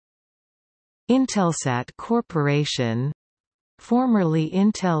Intelsat Corporation, formerly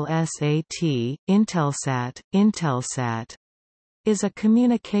Intel S.A, Intelsat, is a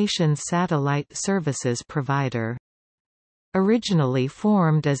communications satellite services provider. Originally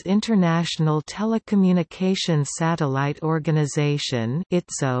formed as International Telecommunications Satellite Organization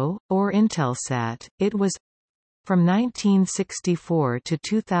 (ITSO), or Intelsat, it was, from 1964 to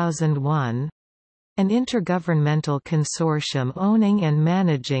 2001, an intergovernmental consortium owning and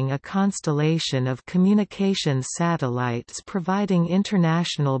managing a constellation of communications satellites providing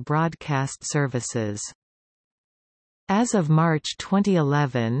international broadcast services. As of March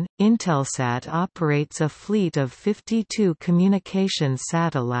 2011, Intelsat operates a fleet of 52 communications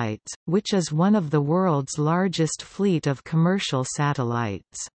satellites, which is one of the world's largest fleet of commercial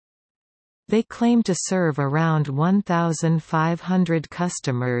satellites. They claim to serve around 1,500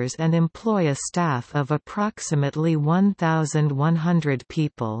 customers and employ a staff of approximately 1,100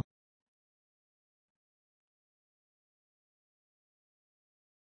 people.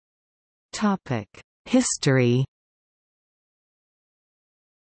 History.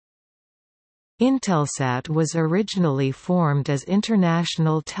 Intelsat was originally formed as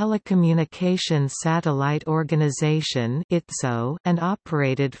International Telecommunications Satellite Organization (ITSO) and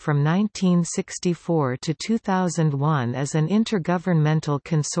operated from 1964 to 2001 as an intergovernmental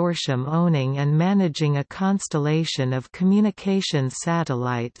consortium owning and managing a constellation of communications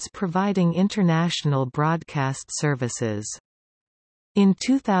satellites providing international broadcast services. In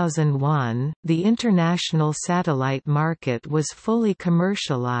 2001, the international satellite market was fully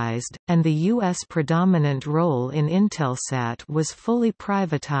commercialized, and the U.S. predominant role in Intelsat was fully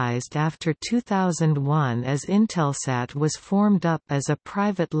privatized after 2001 as Intelsat was formed up as a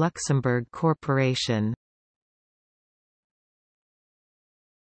private Luxembourg corporation.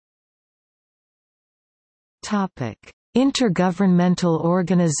 Intergovernmental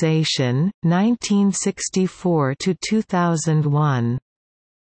Organization, 1964 to 2001.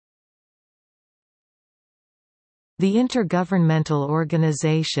 The Intergovernmental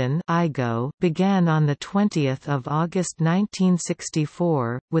Organization (IGO) began on 20 August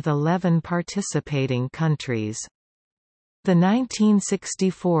 1964, with 11 participating countries. The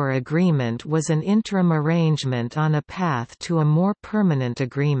 1964 agreement was an interim arrangement on a path to a more permanent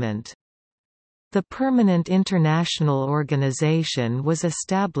agreement. The Permanent International Organization was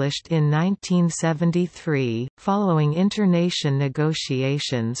established in 1973, following internation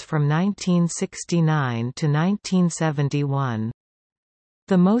negotiations from 1969 to 1971.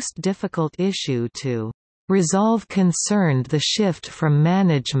 The most difficult issue to resolve concerned the shift from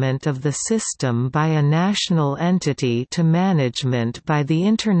management of the system by a national entity to management by the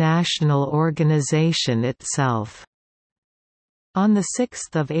international organization itself. On 6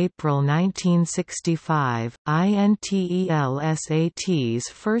 April 1965, Intelsat's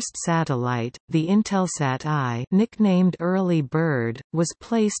first satellite, the Intelsat I, nicknamed Early Bird, was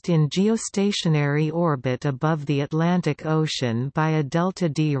placed in geostationary orbit above the Atlantic Ocean by a Delta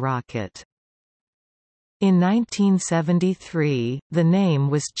D rocket. In 1973, the name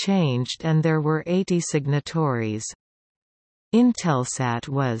was changed and there were 80 signatories. Intelsat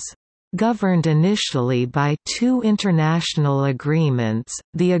was governed initially by two international agreements,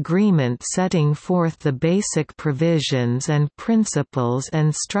 the agreement setting forth the basic provisions and principles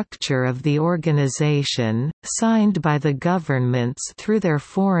and structure of the organization, signed by the governments through their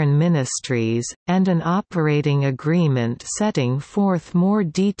foreign ministries, and an operating agreement setting forth more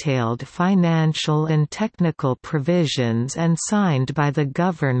detailed financial and technical provisions and signed by the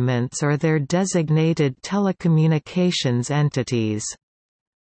governments or their designated telecommunications entities.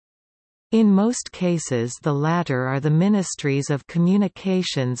 In most cases the latter are the ministries of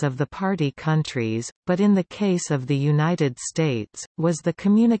communications of the party countries, but in the case of the United States, was the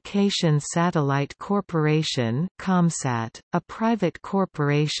Communications Satellite Corporation (ComSat), a private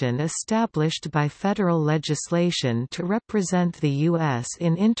corporation established by federal legislation to represent the U.S.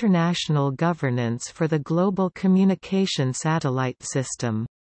 in international governance for the global communication satellite system.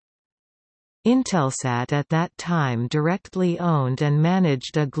 Intelsat at that time directly owned and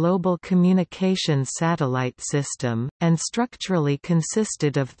managed a global communications satellite system, and structurally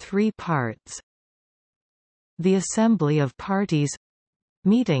consisted of three parts. The Assembly of Parties,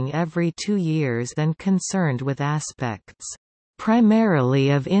 meeting every 2 years and concerned with aspects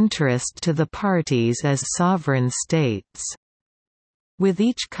primarily of interest to the parties as sovereign states, with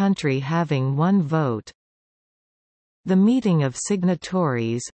each country having one vote. The meeting of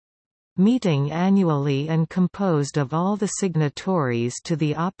signatories, meeting annually and composed of all the signatories to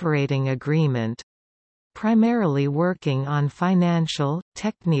the operating agreement, primarily working on financial,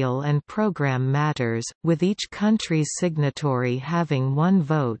 technical and program matters, with each country's signatory having one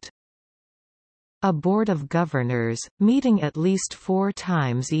vote. A board of governors, meeting at least 4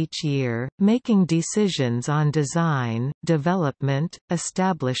 times each year, making decisions on design, development,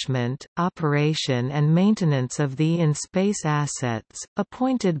 establishment, operation and maintenance of the in-space assets,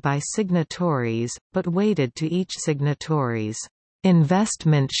 appointed by signatories, but weighted to each signatory's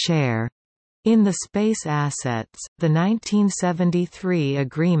investment share in the space assets. The 1973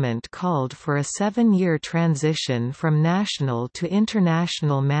 agreement called for a 7-year transition from national to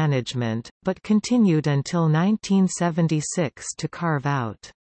international management, but continued until 1976 to carve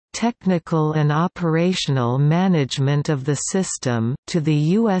out technical and operational management of the system, to the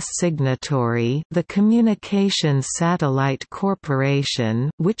U.S. signatory, the Communications Satellite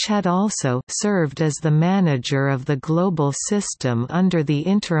Corporation, which had also served as the manager of the global system under the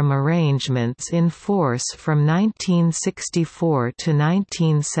interim arrangements in force from 1964 to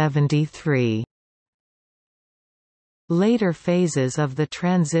 1973. Later phases of the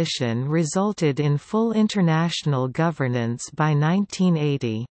transition resulted in full international governance by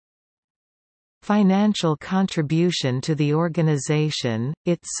 1980. Financial contribution to the organization,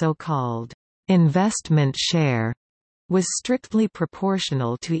 its so-called investment share, was strictly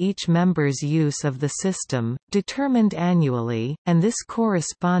proportional to each member's use of the system, determined annually, and this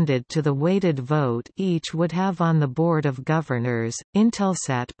corresponded to the weighted vote each would have on the Board of Governors.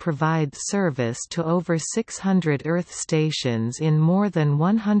 Intelsat provides service to over 600 Earth stations in more than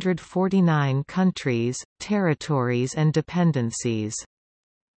 149 countries, territories and dependencies.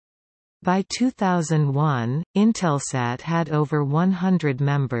 By 2001, Intelsat had over 100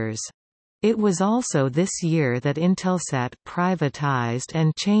 members. It was also this year that Intelsat privatized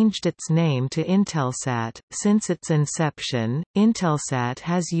and changed its name to Intelsat. Since its inception, Intelsat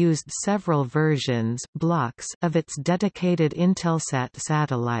has used several versions blocks of its dedicated Intelsat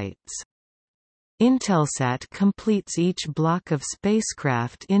satellites. Intelsat completes each block of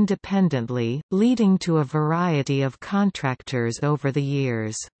spacecraft independently, leading to a variety of contractors over the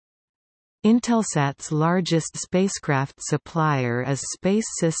years. Intelsat's largest spacecraft supplier is Space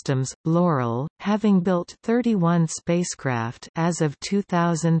Systems, Loral, having built 31 spacecraft as of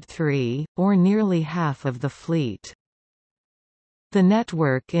 2003, or nearly half of the fleet. The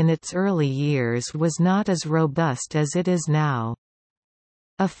network in its early years was not as robust as it is now.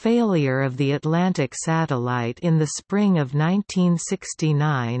 A failure of the Atlantic satellite in the spring of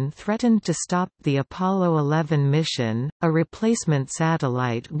 1969 threatened to stop the Apollo 11 mission. A replacement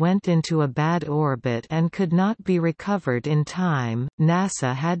satellite went into a bad orbit and could not be recovered in time.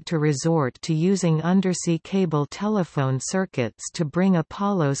 NASA had to resort to using undersea cable telephone circuits to bring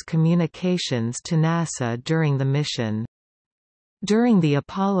Apollo's communications to NASA during the mission. During the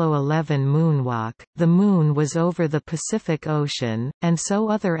Apollo 11 moonwalk, the Moon was over the Pacific Ocean, and so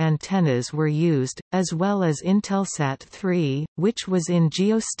other antennas were used, as well as Intelsat 3, which was in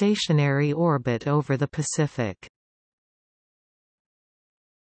geostationary orbit over the Pacific.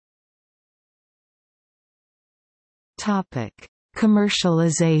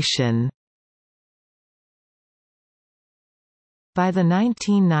 Commercialization. By the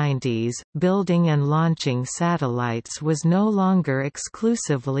 1990s, building and launching satellites was no longer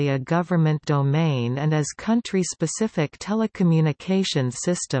exclusively a government domain, and as country-specific telecommunications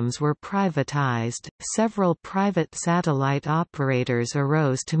systems were privatized, several private satellite operators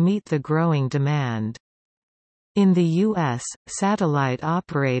arose to meet the growing demand. In the U.S., satellite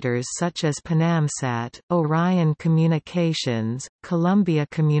operators such as Panamsat, Orion Communications, Columbia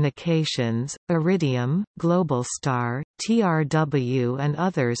Communications, Iridium, Globalstar, TRW and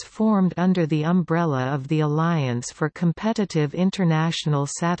others formed under the umbrella of the Alliance for Competitive International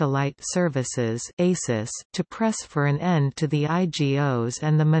Satellite Services to press for an end to the IGOs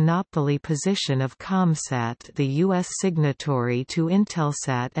and the monopoly position of Comsat, the U.S. signatory to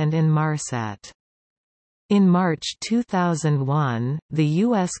Intelsat and Inmarsat. In March 2001, the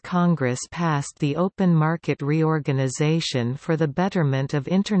U.S. Congress passed the Open Market Reorganization for the Betterment of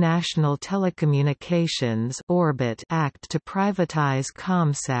International Telecommunications (ORBIT) Act to privatize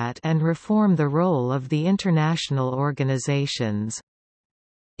Comsat and reform the role of the international organizations.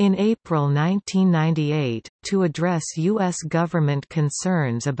 In April 1998, to address U.S. government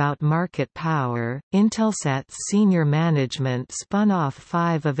concerns about market power, Intelsat's senior management spun off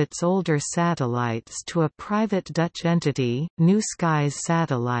 5 of its older satellites to a private Dutch entity, New Skies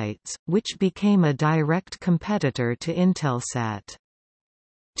Satellites, which became a direct competitor to Intelsat.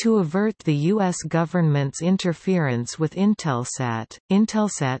 To avert the U.S. government's interference with Intelsat,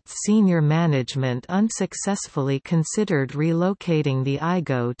 Intelsat's senior management unsuccessfully considered relocating the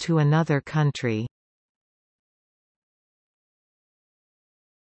IGO to another country.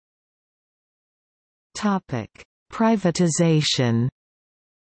 Privatization.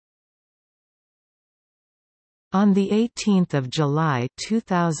 On 18 July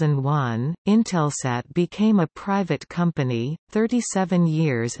 2001, Intelsat became a private company, 37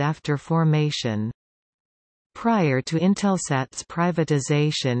 years after formation. Prior to Intelsat's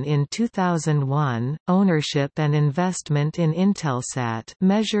privatization in 2001, ownership and investment in Intelsat,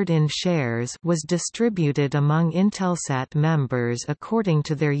 measured in shares, was distributed among Intelsat members according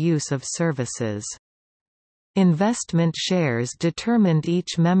to their use of services. Investment shares determined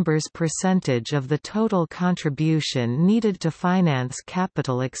each member's percentage of the total contribution needed to finance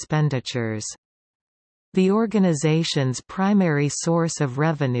capital expenditures. The organization's primary source of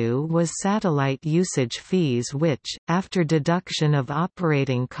revenue was satellite usage fees which, after deduction of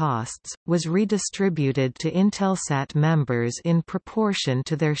operating costs, was redistributed to Intelsat members in proportion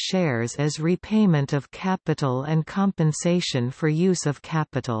to their shares as repayment of capital and compensation for use of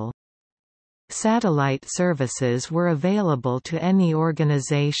capital. Satellite services were available to any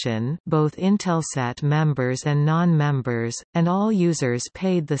organization, both Intelsat members and non-members, and all users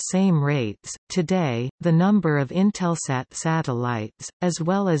paid the same rates. Today, the number of Intelsat satellites, as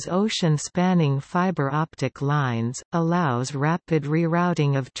well as ocean-spanning fiber optic lines, allows rapid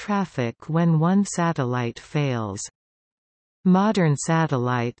rerouting of traffic when one satellite fails. Modern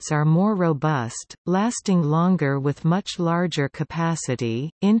satellites are more robust, lasting longer with much larger capacity.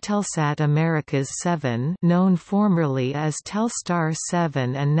 Intelsat Americas 7, known formerly as Telstar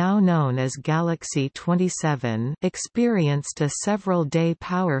 7 and now known as Galaxy 27, experienced a several-day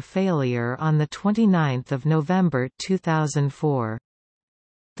power failure on the 29th of November 2004.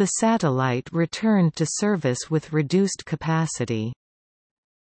 The satellite returned to service with reduced capacity.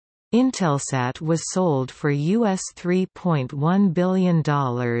 Intelsat was sold for US $3.1 billion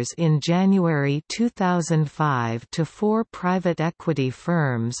in January 2005 to four private equity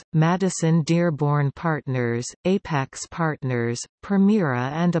firms, Madison Dearborn Partners, Apax Partners,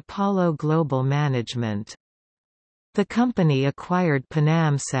 Permira and Apollo Global Management. The company acquired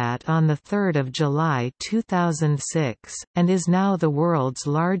Panamsat on 3 July 2006, and is now the world's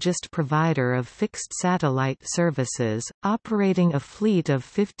largest provider of fixed satellite services, operating a fleet of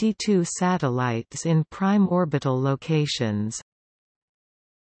 52 satellites in prime orbital locations.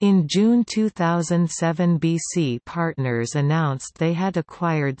 In June 2007, BC Partners announced they had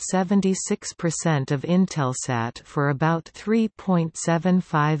acquired 76% of Intelsat for about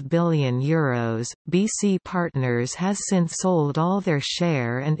 €3.75 billion. BC Partners has since sold all their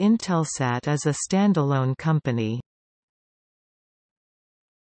share and Intelsat is a standalone company.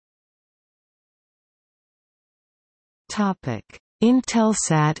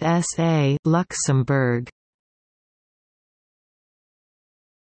 Intelsat S.A. Luxembourg.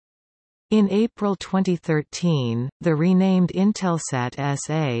 In April 2013, the renamed Intelsat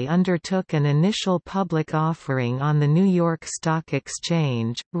S.A. undertook an initial public offering on the New York Stock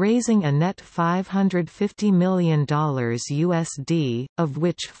Exchange, raising a net $550 million USD, of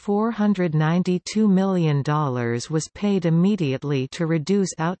which $492 million was paid immediately to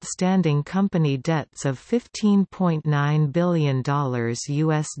reduce outstanding company debts of $15.9 billion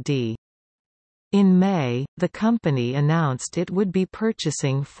USD. In May, the company announced it would be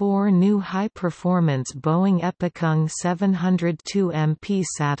purchasing four new high-performance Boeing Epicung 702MP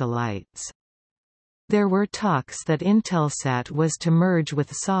satellites. There were talks that Intelsat was to merge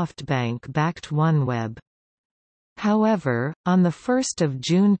with SoftBank-backed OneWeb. However, on 1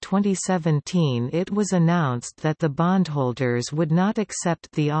 June 2017 it was announced that the bondholders would not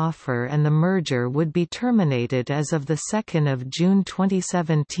accept the offer and the merger would be terminated as of 2 June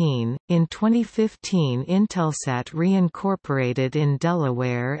 2017. In 2015 Intelsat reincorporated in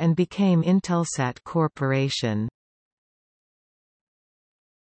Delaware and became Intelsat Corporation.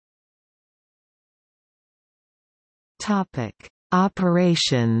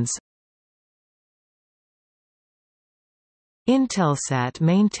 Operations. Intelsat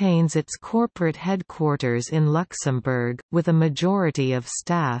maintains its corporate headquarters in Luxembourg, with a majority of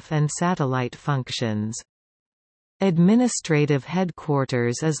staff and satellite functions. Administrative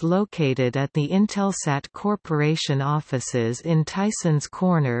headquarters is located at the Intelsat Corporation offices in Tysons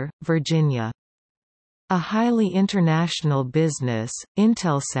Corner, Virginia. A highly international business,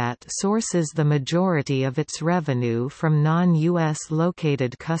 Intelsat sources the majority of its revenue from non-US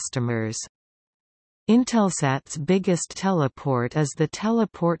located customers. Intelsat's biggest teleport is the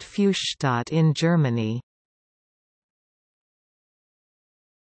Teleport Feuchtstadt in Germany.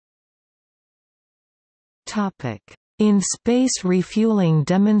 In-space refueling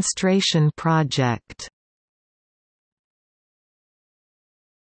demonstration project.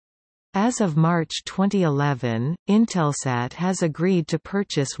 As of March 2011, Intelsat has agreed to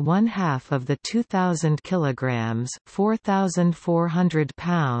purchase one-half of the 2,000 kg (4,400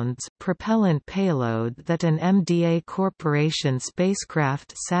 pounds) propellant payload that an MDA Corporation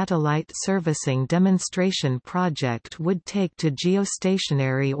spacecraft satellite servicing demonstration project would take to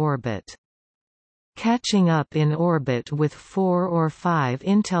geostationary orbit. Catching up in orbit with 4 or 5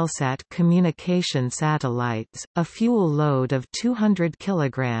 Intelsat communication satellites, a fuel load of 200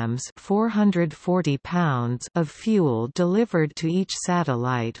 kg (440 pounds) of fuel delivered to each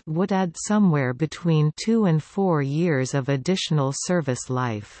satellite would add somewhere between 2 and 4 years of additional service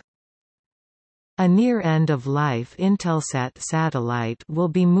life. A near-end-of-life Intelsat satellite will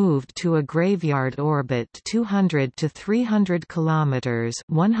be moved to a graveyard orbit 200 to 300 km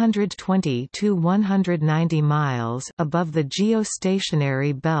 (120 to 190 miles) above the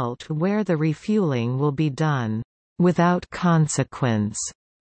geostationary belt, where the refueling will be done without consequence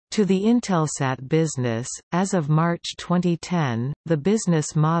to the Intelsat business. As of March 2010, the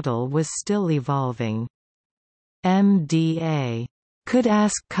business model was still evolving. MDA could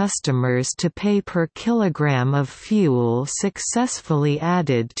ask customers to pay per kilogram of fuel successfully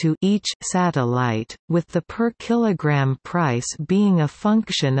added to each satellite, with the per kilogram price being a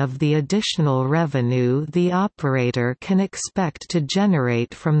function of the additional revenue the operator can expect to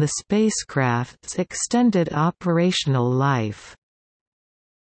generate from the spacecraft's extended operational life.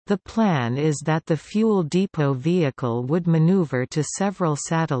 The plan is that the fuel depot vehicle would maneuver to several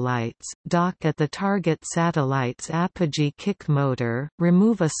satellites, dock at the target satellite's apogee kick motor,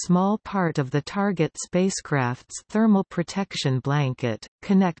 remove a small part of the target spacecraft's thermal protection blanket,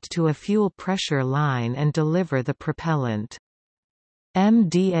 connect to a fuel pressure line and deliver the propellant.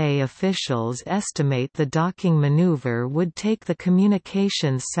 MDA officials estimate the docking maneuver would take the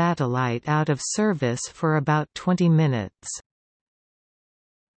communications satellite out of service for about 20 minutes.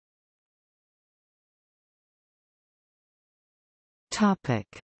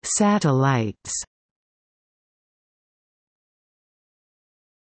 Satellites.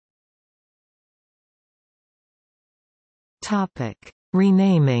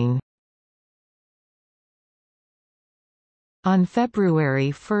 Renaming. On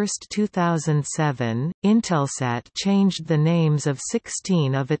February 1, 2007, Intelsat changed the names of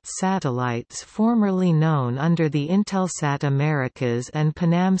 16 of its satellites formerly known under the Intelsat Americas and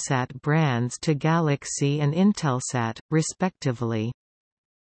Panamsat brands to Galaxy and Intelsat, respectively.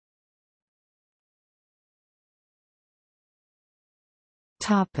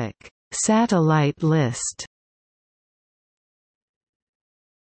 Satellite list.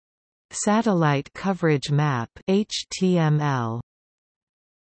 Satellite coverage map (HTML).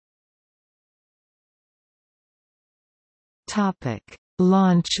 Topic: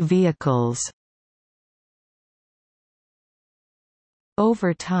 Launch vehicles.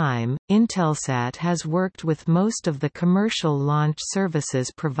 Over time, Intelsat has worked with most of the commercial launch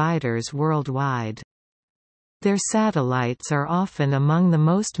services providers worldwide. Their satellites are often among the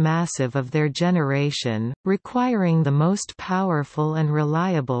most massive of their generation, requiring the most powerful and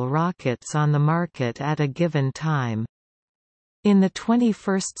reliable rockets on the market at a given time. In the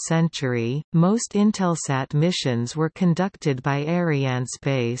 21st century, most Intelsat missions were conducted by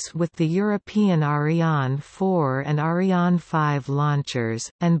Arianespace with the European Ariane 4 and Ariane 5 launchers,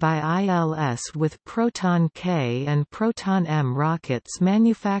 and by ILS with Proton K and Proton M rockets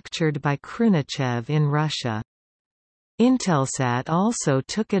manufactured by Khrunichev in Russia. Intelsat also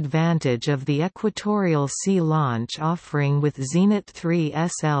took advantage of the Equatorial Sea launch offering with Zenit 3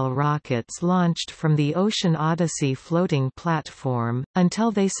 SL rockets launched from the Ocean Odyssey floating platform,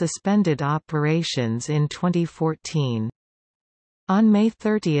 until they suspended operations in 2014. On May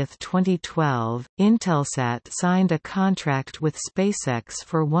 30, 2012, Intelsat signed a contract with SpaceX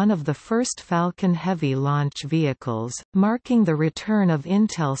for one of the first Falcon Heavy launch vehicles, marking the return of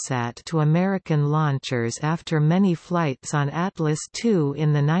Intelsat to American launchers after many flights on Atlas II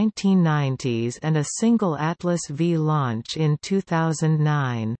in the 1990s and a single Atlas V launch in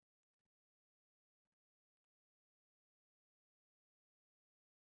 2009.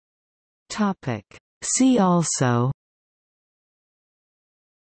 See also: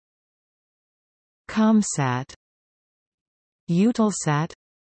 Comsat, Eutelsat,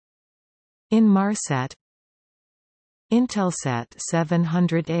 Inmarsat, Intelsat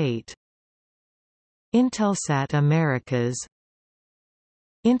 708, Intelsat Americas,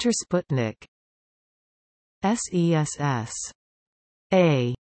 Intersputnik, SES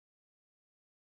S.A.